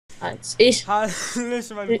1. Ich. Hallo,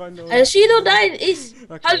 meine Freunde. Shido, nein, ich.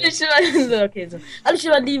 Okay. Hallo, okay, so. Hallo,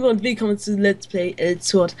 meine Liebe und willkommen zu Let's Play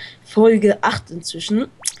Elsword, Folge 8 inzwischen.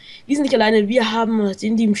 Wir sind nicht alleine, wir haben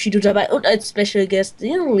den lieben Shido dabei und als Special Guest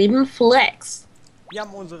den lieben Flex. Wir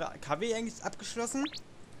haben unsere KW eigentlich abgeschlossen.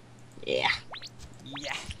 Ja. Yeah.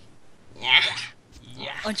 Ja. Ja.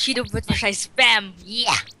 Ja. Und Shido wird wahrscheinlich spam.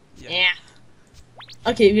 Ja. Ja.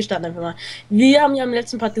 Okay, wir starten einfach mal. Wir haben ja im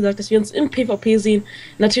letzten Part gesagt, dass wir uns im PvP sehen.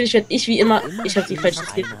 Natürlich werde ich wie immer. Ich habe die falsche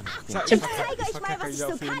Skill. Ich zeige euch mal, was ich so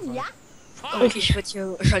kann, ja? Okay, ich würde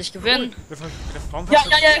hier wahrscheinlich gewinnen.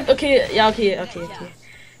 Ja, okay,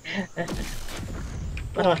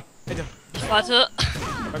 Warte mal. Ich warte.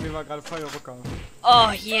 Bei mir war gerade Feuerrückgang. Oh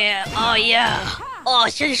yeah, oh yeah. Oh,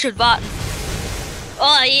 ich will schon warten.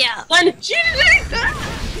 Oh yeah. Meine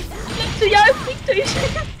ja, es kriegt dich.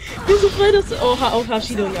 Ich bin so frei, dass du. Oha,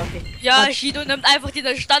 Shido, ja, okay. Ja, Shido nimmt einfach die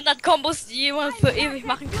Standard-Kombos, die jemand für ewig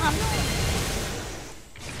machen kann.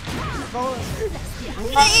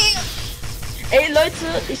 Ey,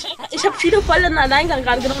 Leute, ich hab Shido voll in den Alleingang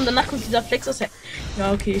gerade genommen, danach kommt dieser Flex aus der.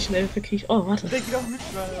 Ja, okay, schnell verkrieg. Oh, warte. Der geht auch mit,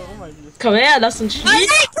 warum eigentlich? Komm her, lass uns spielen. Nein,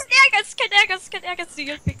 kein Ehrgeiz, die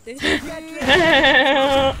fickt dich.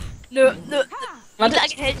 Nö. Warte,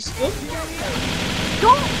 Hältst du? Du,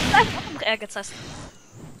 bleib auch noch Ehrgeiz hast.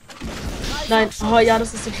 Nein, oh ja,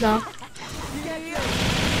 das ist so klar.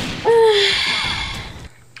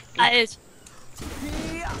 Alt.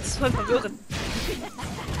 Das ist voll verwirrend.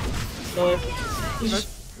 Läuft.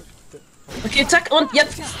 Okay, zack, und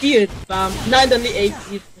jetzt Ziel. Bam. Nein, dann nicht, ey.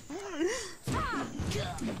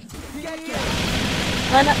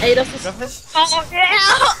 Nein, ey, das ist. Oh,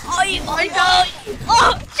 yeah. Oi.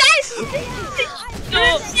 Oh, scheiße.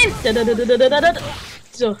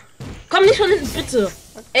 So. Komm nicht von hinten, bitte.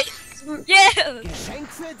 Ey. Yeah. Geschenk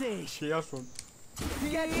für dich. Ja, schon.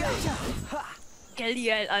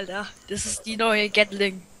 Geliel, Alter. Das ist die neue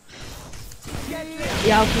Gatling.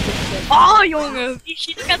 Ja, okay, bitte. Oh, Junge. Wie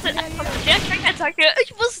schießt die ganze Zeit einfach mit der Krankattacke?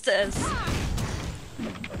 Ich wusste es.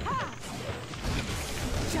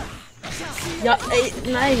 Ja, ey,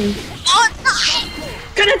 nein. Oh, nein.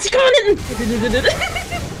 Komm hinten.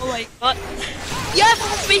 Oh mein Gott. Ja,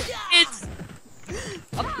 was mich jetzt.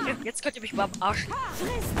 Okay, jetzt könnt ihr mich mal am Arsch.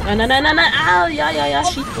 Nein. Ah, ja,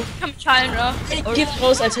 Shido. Komm, Challenger. Geht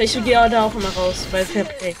raus, Alter. Ich gehe da auch immer raus, weil Fair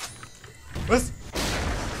Play. Was?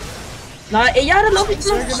 Na, ey, ja, dann laufe ich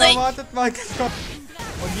Ja, noch. genau, wartet mal. Und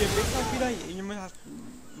hier blickt noch wieder.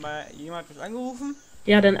 Jemand hat mich angerufen.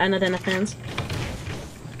 Ja, dann einer deiner Fans.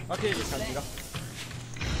 Okay, ich kann wieder.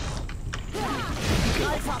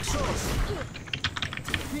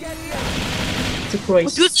 Zu Und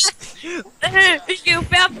crazy. du sagst, ich gehe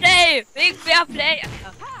Fair Play. Wegen Fair Play.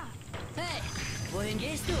 Hey, wohin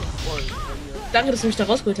gehst du? Danke, dass du mich da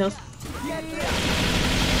rausgeholt hast.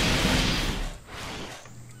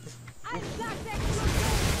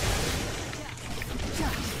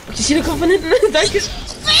 Okay, Shido kommt von hinten. Danke.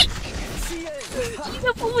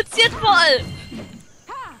 Dieser provoziert voll.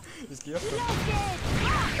 Ich gehe auf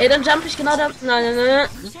das. Ey, dann jump ich genau da. Nein. Ja,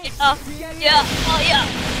 oh ja.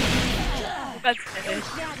 Ganz ehrlich.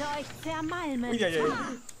 Ich werde euch zermalmen. Uiuiui.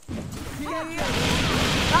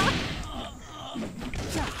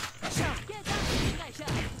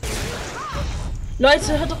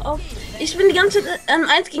 Leute, hört doch auf. Ich bin die ganze Zeit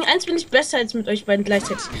 1 gegen 1 bin ich besser als mit euch beiden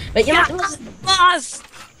gleichzeitig. Weil ihr Ja, macht immer, was?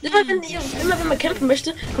 immer wenn man kämpfen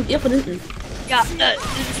möchte, kommt ihr von hinten. Ja,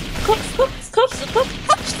 Guck.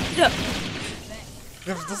 ja.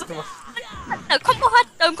 Wer hat das gemacht?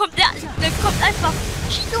 Dann kommt einfach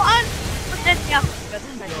Shido an und dann ja.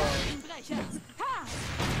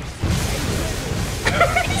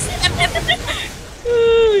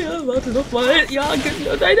 Ja, warte noch mal. Ja,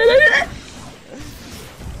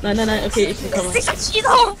 nein. Okay, ich bekomme. Ich sag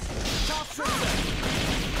Shido.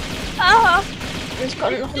 Ah, Ich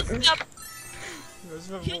komme noch hinten. Das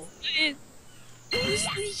war wo?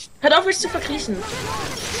 Hört auf, mich zu verkriechen.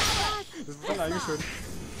 Das war eigentlich schön.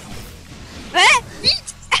 hä? Wie?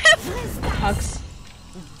 Hax.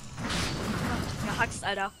 Ja, Hax,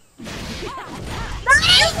 Alter. Nein!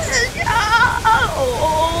 Ja!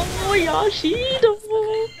 Oh, ja, Shido.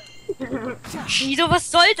 Shido,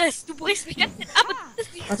 was soll das? Du brichst mich ganz ab und das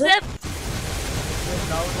ist nicht Warte. selbst.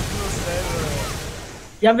 Genau, das nur dasselbe.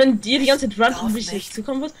 Ja, wenn dir die ganze Zeit Run und wichtig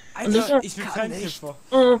zukommen wird. Und das Alter, ich bin kein Kämpfer.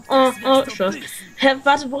 Oh, Spaß. Hä,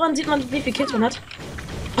 warte, woran sieht man, wie viel Kills man hat?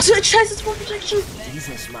 Achso, jetzt scheiße, Spawn Protection.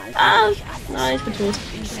 Dieses Mal. Ah, nein, ich bin tot.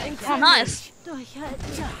 Oh, nice.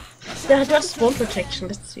 Durchhalten. Der hat dort Spawn Protection,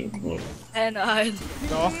 das ist irgendwie. Nein.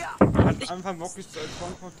 Doch, hat Anfang wirklich zu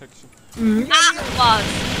Spawn Protection. Ach, was?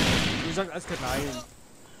 Du sagst alles nein.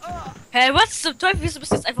 Hä, was zum Teufel? Wieso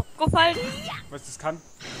bist du jetzt einfach aufgefallen? Was das kann?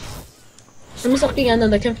 Wir müssen auch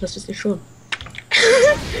gegeneinander kämpfen, das wisst ihr schon.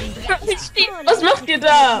 Ich stehe. Was macht ihr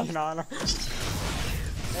da? Keine Ahnung.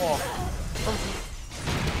 Oh,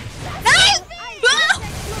 Nein!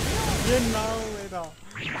 genau, Alter.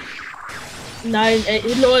 Nein,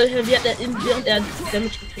 ey, lol, wie hat er während er Damage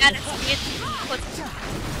gekriegt Ja, hat. das geht. Kurz.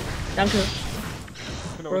 Danke.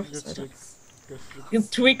 Ich bin da unten Alter. getrickst.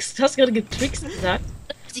 Getwixt, hast du gerade getwixt gesagt?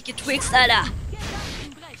 Sie getwixt, Alter.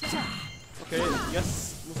 Okay,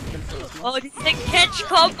 jetzt muss ich den First machen. Oh, diese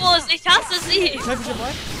Catch-Kombos, ich hasse sie. Bleib ich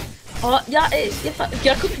dabei? Oh, ja, ey,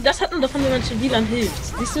 ja, guck, das hat man davon, wenn man schon wieder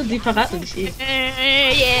hilft. Siehst du, die verraten dich eh.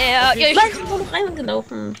 Yeah. Nein, ich bin noch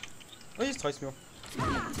reingelaufen. Oh, jetzt reicht's mir.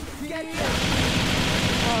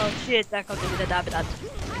 Oh shit, da kommt er wieder David an.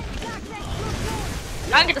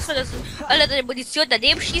 Danke, dass wir das alle deine Munition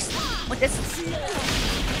daneben schießen und jetzt.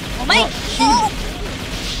 Oh mein Gott!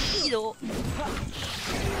 Kilo.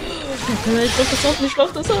 Ich brauch das auch nicht,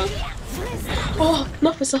 brauch das auch. Oh,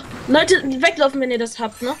 noch besser. Leute, weglaufen, wenn ihr das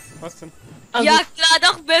habt, ne? Was denn? Also, Ja,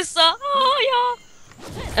 klar, noch besser. Oh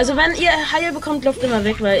ja. also wenn ihr Heil bekommt, lauft immer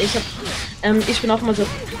weg, weil ich ich bin auch immer so.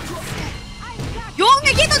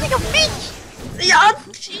 Junge, geht doch nicht auf mich! Ja,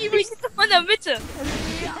 Ich sitze doch in der Mitte.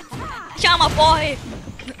 Ich armer Boy.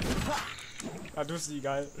 Ah, du bist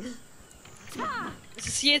egal. Es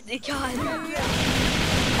ist jedem egal.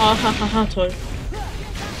 Hahaha, toll.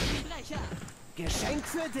 Geschenk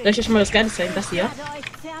für dich. Soll ich euch mal das Geile zeigen? Das hier. Werde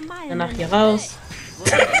euch zermalmen. Danach hier raus.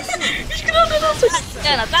 Ich genau das.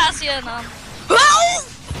 Ja, na, das hier, na.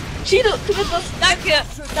 Shido, du bist was. Danke.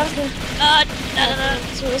 Danke.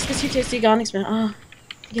 So, es passiert jetzt hier gar nichts mehr. Ah,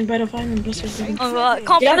 wir gehen beide auf einen und was wir Aber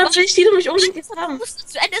komm, Ja, dann will Shido mich unbedingt jetzt haben.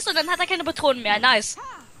 zu Ende ist und dann hat er keine Patronen mehr. Nice.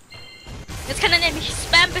 Jetzt kann er nämlich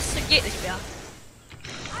spammen bis zum geht nicht mehr.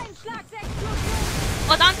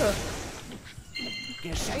 Oh, danke.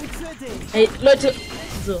 Geschenk für dich. Ey, Leute.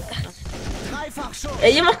 So. Dreifach schon.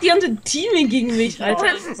 Ey, ihr macht die ganze Teaming gegen mich, Alter.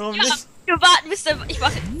 Warum Ja, nicht? wir warten bis der... Ich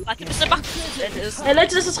warte bis der Machtbooster zu Ende ist. Ey,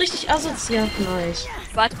 Leute, das ist richtig asozial von euch.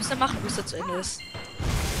 Ich warte bis der Machtbooster zu Ende ist.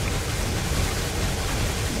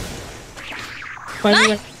 Vor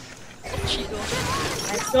allem, Chido.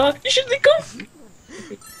 so, ich schütze den Kopf.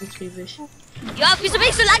 Nicht riesig. Ja, wieso bin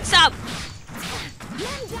ich so langsam?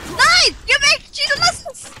 Nein! Geh weg! Chido, lass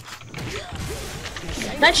uns!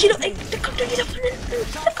 Nein, Shido, ey, da kommt er wieder von hinten.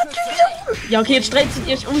 Da kommt er wieder von hinten. Ja, okay, jetzt streitet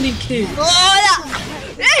ihr euch um den Kill. Oh, ja!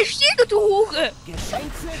 Ey, Chido, du Hure!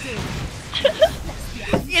 Geschenk für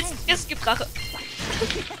dich. Jetzt gibt Rache.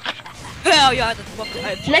 Ja, das war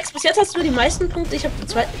ein. Flex, bis jetzt hast du die meisten Punkte. Ich habe die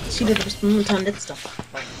zweiten. Shido, du bist momentan letzter.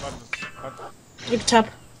 Warte. Drück Tab.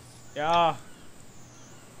 Ja.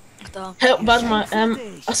 Ach, da. Hä, warte mal,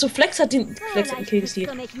 achso, Flex hat den Kill gestealt.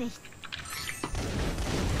 Für mich nicht.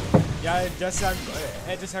 Ja, das ist ja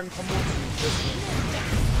ein Kombo.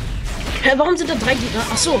 Hä, warum sind da 3 Gegner?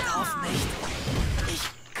 Achso,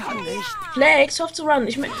 Kann nicht. Flex, hör auf zu run.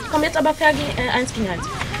 Ich komm jetzt aber fair gegen, 1 gegen 1.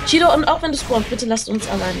 Shido, und auch wenn du spawnst, bitte lasst uns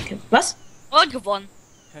alleine kämpfen. Was? Und gewonnen.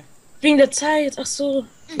 Wegen der Zeit, ach so.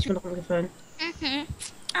 Ich bin doch umgefallen.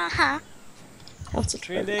 Aha. Hör auf zu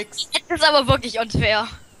traden. Felix. Das ist aber wirklich unfair.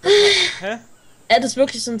 Hä? Das ist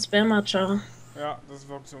wirklich so ein Spammer-Char. Ja, das ist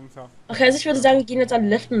wirklich so unfair. Okay, also ich würde sagen, wir gehen jetzt alle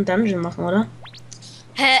Left in Dungeon machen, oder?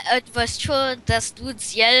 Hä, du weißt schon, dass du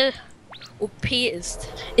Ciel OP ist.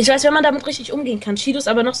 Ich weiß, wenn man damit richtig umgehen kann. Shido ist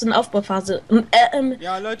aber noch so eine Aufbauphase. Und,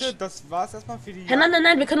 Ja, Leute, das war's erstmal für die.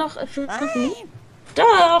 Nein, wir können auch 5 Minuten.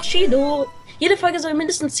 Doch, Shido. Jede Folge soll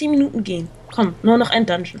mindestens 10 Minuten gehen. Komm, nur noch ein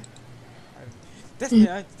Dungeon.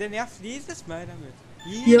 Der nervt jedes Mal damit.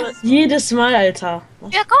 Ja, jedes Mal, Alter.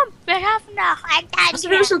 Ja, komm, wir schaffen noch ein Achso,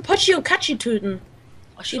 wir müssen Pochi und Kachi töten.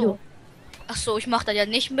 Shido. Ach so, ich mach da ja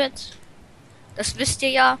nicht mit. Das wisst ihr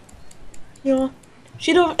ja. Ja.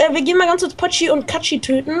 Shido, wir gehen mal ganz kurz Pochi und Kachi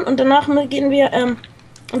töten und danach gehen wir,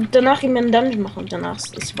 und danach gehen wir einen Dungeon machen und danach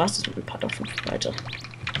war's das mit dem Part auf 5 weiter.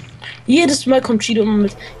 Jedes Mal kommt Shido immer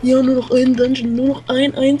mit, ja, nur noch einen Dungeon, nur noch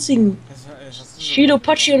einen einzigen. Shido,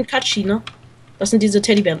 Pochi und Kachi, ne? Das sind diese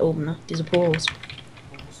Teddybären oben, ne? Diese Poros.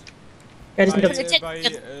 Ja, die sind ganz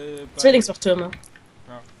Zwillingswachtürme.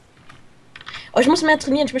 Ja. Oh, ich muss mehr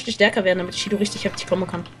trainieren, ich möchte stärker werden, damit Shido richtig heftig kommen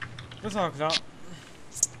kann. Das war klar.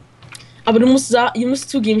 Aber ihr müsst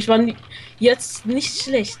zugeben, ich war jetzt nicht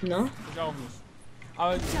schlecht, ne? Ich auch nicht.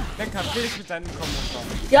 Aber dann kann Felix mit seinen Kombo starten.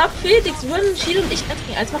 Ja, Felix, würden Ciel und ich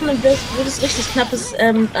als machen, dann würde es richtig knappes,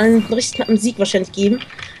 einen richtig knappen Sieg wahrscheinlich geben.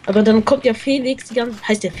 Aber dann kommt ja Felix,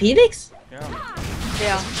 heißt der Felix? Ja.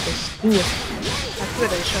 Ja, Gut.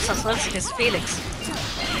 natürlich. Was das sonst ist Felix.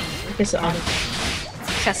 Beste Ahnung.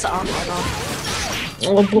 Ich heiße Arno.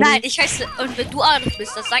 Oh, Nein, ich heiße, und wenn du Arno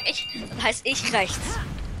bist, das sag ich, dann heiße ich rechts.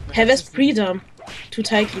 Hey, wer ist Breeder?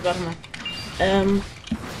 Tutaiki, warte mal.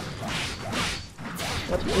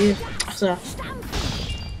 Warte, wie? Achso.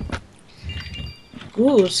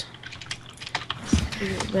 Gut.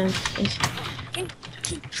 Wenn ich...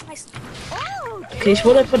 Schmeißen. Okay, ich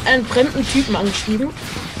wurde von einem fremden Typen angeschrieben.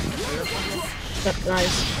 Das ist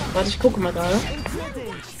nice. Warte, ich gucke mal gerade.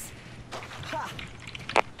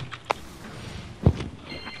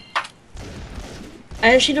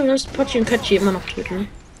 Shido, wir müssen Pochi und Kachi immer noch töten.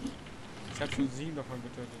 Ich hab schon 7 davon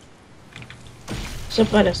getötet. Ich hab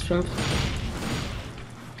gerade erst 5.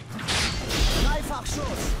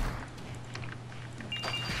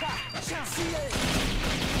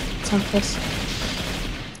 Zahnfest.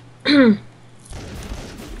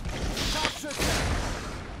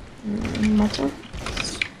 Warte.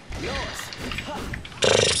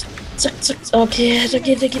 Zack, zack. Okay, da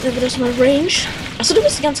geht er wieder aus meiner Range. Achso, du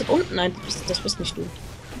bist die ganze Zeit unten. Nein, das bist nicht du.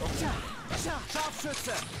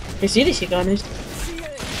 Ich sehe dich hier gar nicht.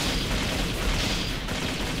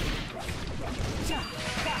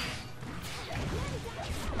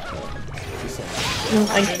 Noch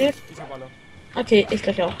ein Kill. Ich hab alle. Okay, ich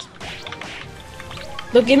gleich auch.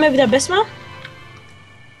 So, gehen wir wieder Besma.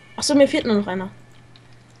 Achso, mir fehlt nur noch einer.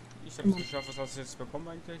 Ich hab's geschafft. Was hast du jetzt bekommen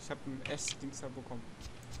eigentlich? Ich hab ein S-Dings bekommen.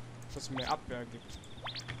 Das mir Abwehr gibt.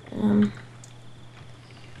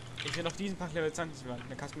 Ich will noch diesen Pack Level 20 werden.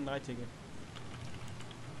 Dann kannst du mir 3 T geben.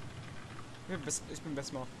 Ich bin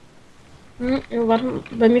Besma. Ja, warte,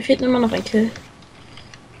 bei mir fehlt immer noch ein Kill.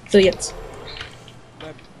 So, jetzt.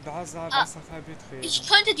 Wasserfall betreten. Ich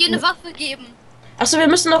könnte dir eine Waffe geben. Achso, wir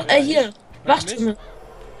müssen noch hier. Wachturm.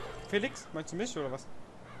 Felix, meinst du mich oder was?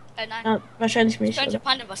 Nein. Ja, wahrscheinlich Ich mich. könnte Oder?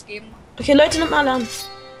 Panne was geben. Okay, Leute, nimmt mal Alarm.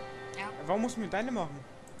 Warum musst du mir deine machen?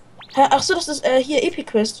 Achso, das ist hier Epic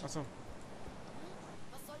Quest. Achso.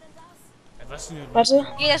 Was denn? Warte,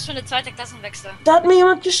 Nee, das ist schon eine zweite Klassenwechsel. da hat mir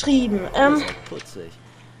jemand geschrieben. Putzig.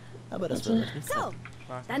 Aber das wird euch nicht so.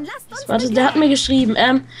 Dann lasst uns Warte, der hat mir geschrieben.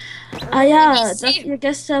 Ja, dass ihr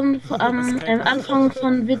gestern am Anfang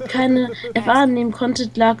von Wit keine FA nehmen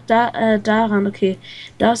konntet, lag daran, okay,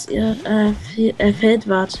 dass ihr Feld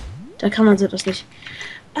wart. Da kann man so etwas nicht.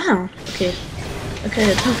 Ah, okay.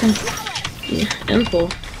 Okay, danke. Die Info.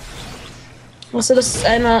 Wusste, das ist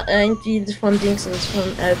einer irgendwie von Dings ist, von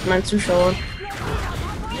meinen Zuschauern.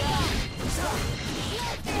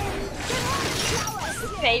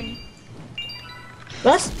 Fame.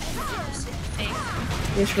 Was?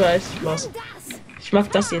 Ich weiß, was. Ich mag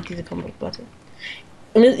das hier, diese Combo. Warte.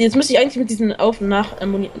 Und jetzt müsste ich eigentlich mit diesen Auf- und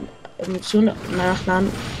Munition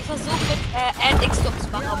nachladen. Ich versuche mit X-Stop zu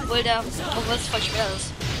machen, obwohl es voll schwer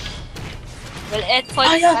ist. Weil voll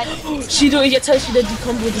Ah ja, Shido, jetzt habe ich wieder die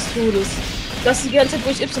Combo des Todes. Das ist die ganze Zeit,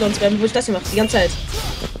 wo ich Y spam, wo ich das hier mache. Die ganze Zeit.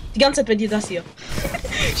 Die ganze Zeit bei dir das hier.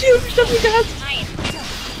 Shido, ich hab mich gehasst. Nein.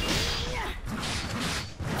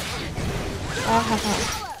 Ahaha.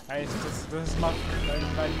 Das macht,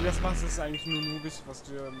 weil du das machst, ist eigentlich nur nubisch, was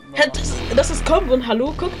du Das ist Combo und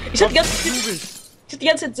Hallo, guck. Ich hab die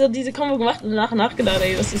ganze Zeit so diese Combo gemacht und nachgeladen,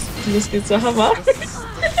 ey. Das geht so Hammer.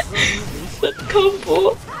 Das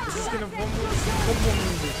Combo. Das ist keine Bombe, das ist eine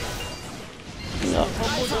Bombe. Ja.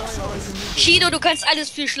 Shido, du kannst alles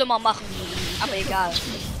viel schlimmer machen. Aber egal.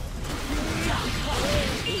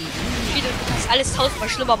 Shido, du kannst alles tausendmal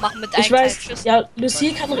schlimmer machen mit einem Ich weiß, ja,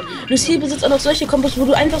 Lucie besitzt auch noch solche Kombos, wo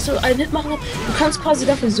du einfach so einen Hit machen kannst. Du kannst quasi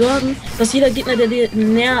dafür sorgen, dass jeder Gegner, der dir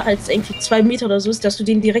näher als irgendwie 2 Meter oder so ist, dass du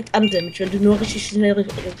den direkt undamaged, wenn du nur richtig schnell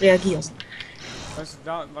reagierst. Weißt du,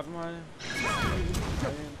 da, warte mal.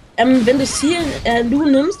 Wenn du Ciel, Lu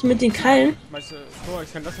nimmst mit den Keilen. Meinst du, oh,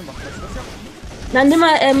 ich kann das hier machen, weißt du das ja? Nein, nimm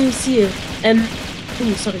mal, Ciel.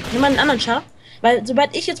 Sorry. Nimm mal einen anderen Char. Weil,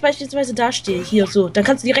 sobald ich jetzt beispielsweise da stehe, hier so, dann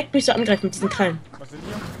kannst du direkt mich so angreifen mit diesen Krallen. Was sind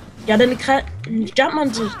hier? Ja, deine Krallen. Jump mal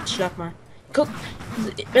und so, schlag mal. Guck,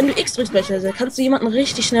 wenn du X drückst beispielsweise, kannst du jemanden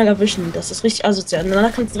richtig schnell erwischen. Das ist richtig asozial. Und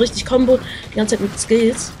danach kannst du richtig Combo die ganze Zeit mit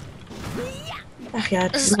Skills. Ach ja,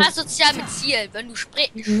 Das ist asozial mit Ziel. Wenn du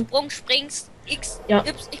Sprung springst, X, Ja.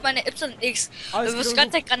 Y, ich meine Y, X. Alles Du wirst klar.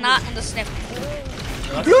 ganze Granaten und das snappt.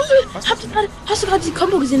 Hast du gerade die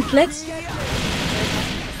Combo gesehen, Flex?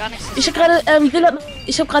 Gar nichts. Ich habe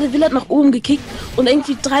gerade Willard nach oben gekickt und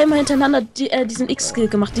irgendwie 3-mal hintereinander diesen X-Skill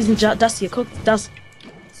gemacht. Das hier, guck, das.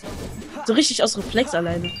 So richtig aus Reflex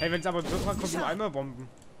alleine. Hey, wenn es aber so war, kommt nur einmal Bomben.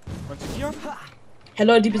 Meinst du hier? Hey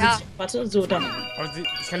Leute, die besitzt. Ja. Warte, so, da. Aber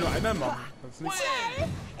ich kann nur einmal machen. Das ist nichts.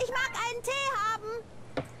 Ich mag einen Tee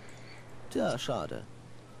haben. Tja, schade.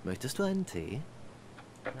 Möchtest du einen Tee?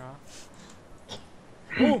 Ja.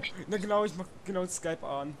 Oh, na genau, ich mach genau Skype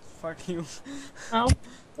an. Fuck you. Au.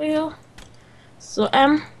 Ja. So,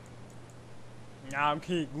 Ja,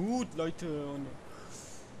 okay, gut, Leute. Und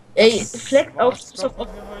Ey, Fleck auf. Was machen wir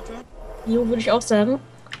heute? Jo, würde ich auch sagen.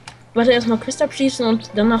 Warte, erstmal Quest abschließen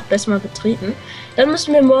und danach besser mal betreten. Dann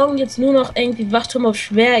müssen wir morgen jetzt nur noch irgendwie Wachturm auf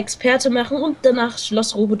schwer Experte machen und danach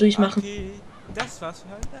Schlossrobe durchmachen. Okay, das war's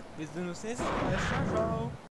für heute. Wir sehen uns nächstes Mal. Ciao, ciao.